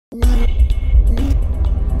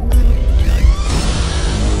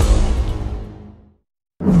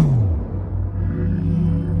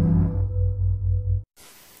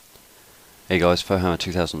Hey guys, Fohammer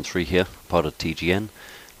 2003 here, part of TGN,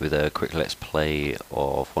 with a quick let's play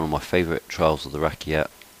of one of my favourite trials of the Rakyat,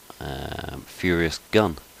 Furious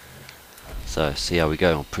Gun. So, see how we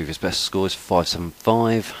go. On previous best score is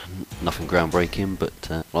 575, nothing groundbreaking,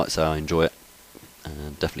 but like I say, I enjoy it,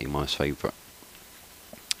 definitely my most favourite.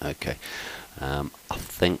 Okay, I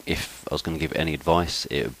think if I was going to give any advice,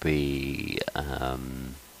 it would be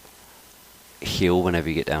heal whenever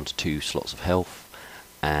you get down to 2 slots of health.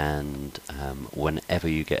 And whenever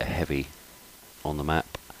you get a heavy on the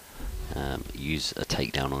map, use a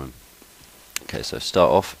takedown on him. Okay, so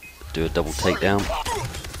start off, do a double takedown.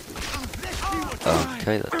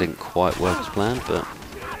 Okay, that didn't quite work as planned, but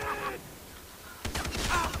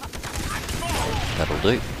that'll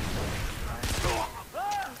do.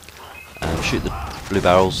 Shoot the blue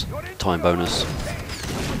barrels, time bonus.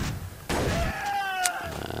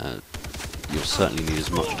 You'll certainly need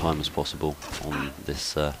as much time as possible on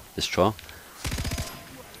this this trial.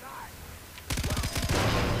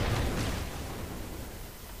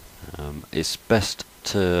 It's best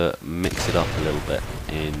to mix it up a little bit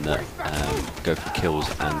in go for kills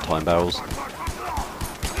and time barrels,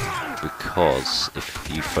 because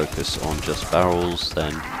if you focus on just barrels,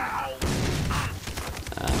 then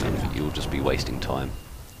you'll just be wasting time.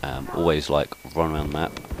 Always like run around the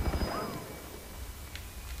map.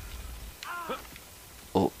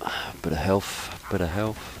 Oh, bit of health, bit of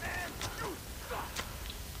health.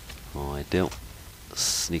 Ideal.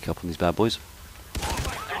 Sneak up on these bad boys.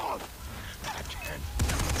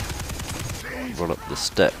 Roll up the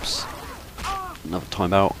steps. Another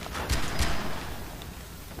time out.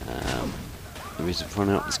 The reason for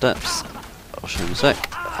running up the steps, I'll show you in a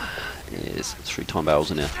sec, is 3 time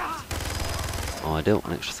barrels in here. Ideal,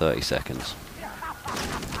 an extra 30 seconds.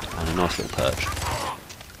 And a nice little perch.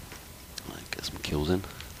 Get some kills in.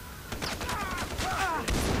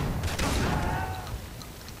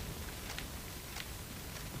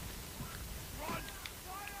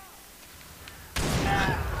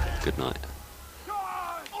 Good night.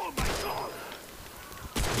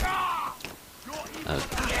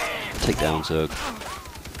 Takedowns are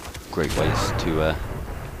great ways to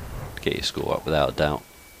get your score up without a doubt.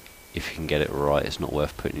 If you can get it right, it's not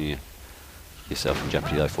worth putting yourself in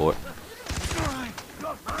jeopardy though for it.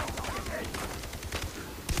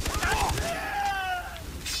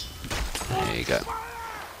 There you go.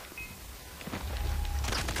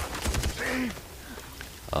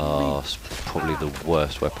 It's probably the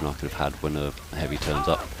worst weapon I could have had when a heavy turns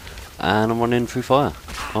up. And I'm running through fire.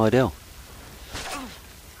 Ideal.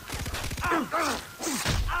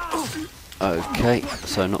 Okay,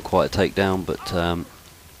 so not quite a takedown, but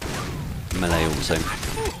melee all the same.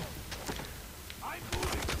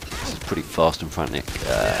 This is pretty fast and frantic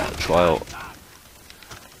trial,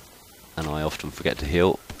 and I often forget to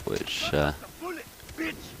heal, which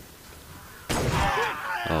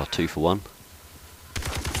 2 for 1.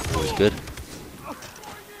 Always good.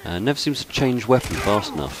 Never seems to change weapon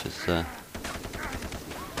fast enough. It's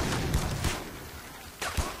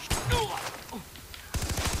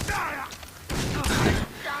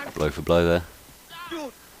blow for blow there.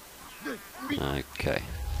 Okay.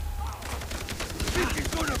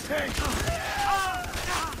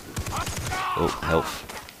 Oh,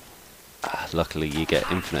 health. Luckily you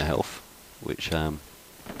get infinite health, which that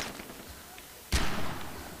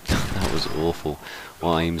was awful.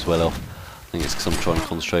 My aim's well off. I think it's because I'm trying to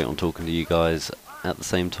concentrate on talking to you guys at the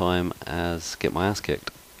same time as get my ass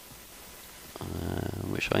kicked,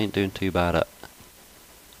 which I ain't doing too bad at.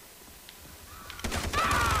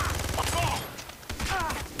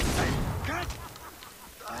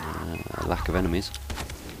 Lack of enemies.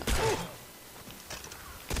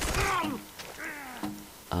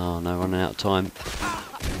 Oh no, running out of time.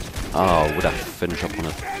 Oh, would have to finish up on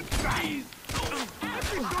it.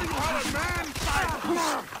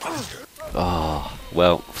 Oh,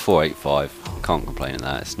 well, 485. Can't complain at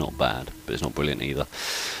that. It's not bad, but it's not brilliant either.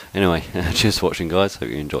 Anyway, cheers for watching, guys. Hope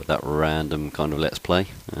you enjoyed that random kind of let's play,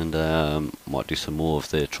 and might do some more of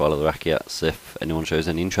the trial of the Rakyats if anyone shows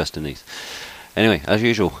any interest in these. Anyway, as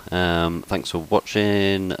usual, thanks for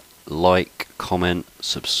watching. Like, comment,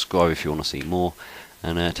 subscribe if you want to see more,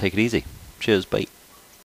 and take it easy. Cheers, bye.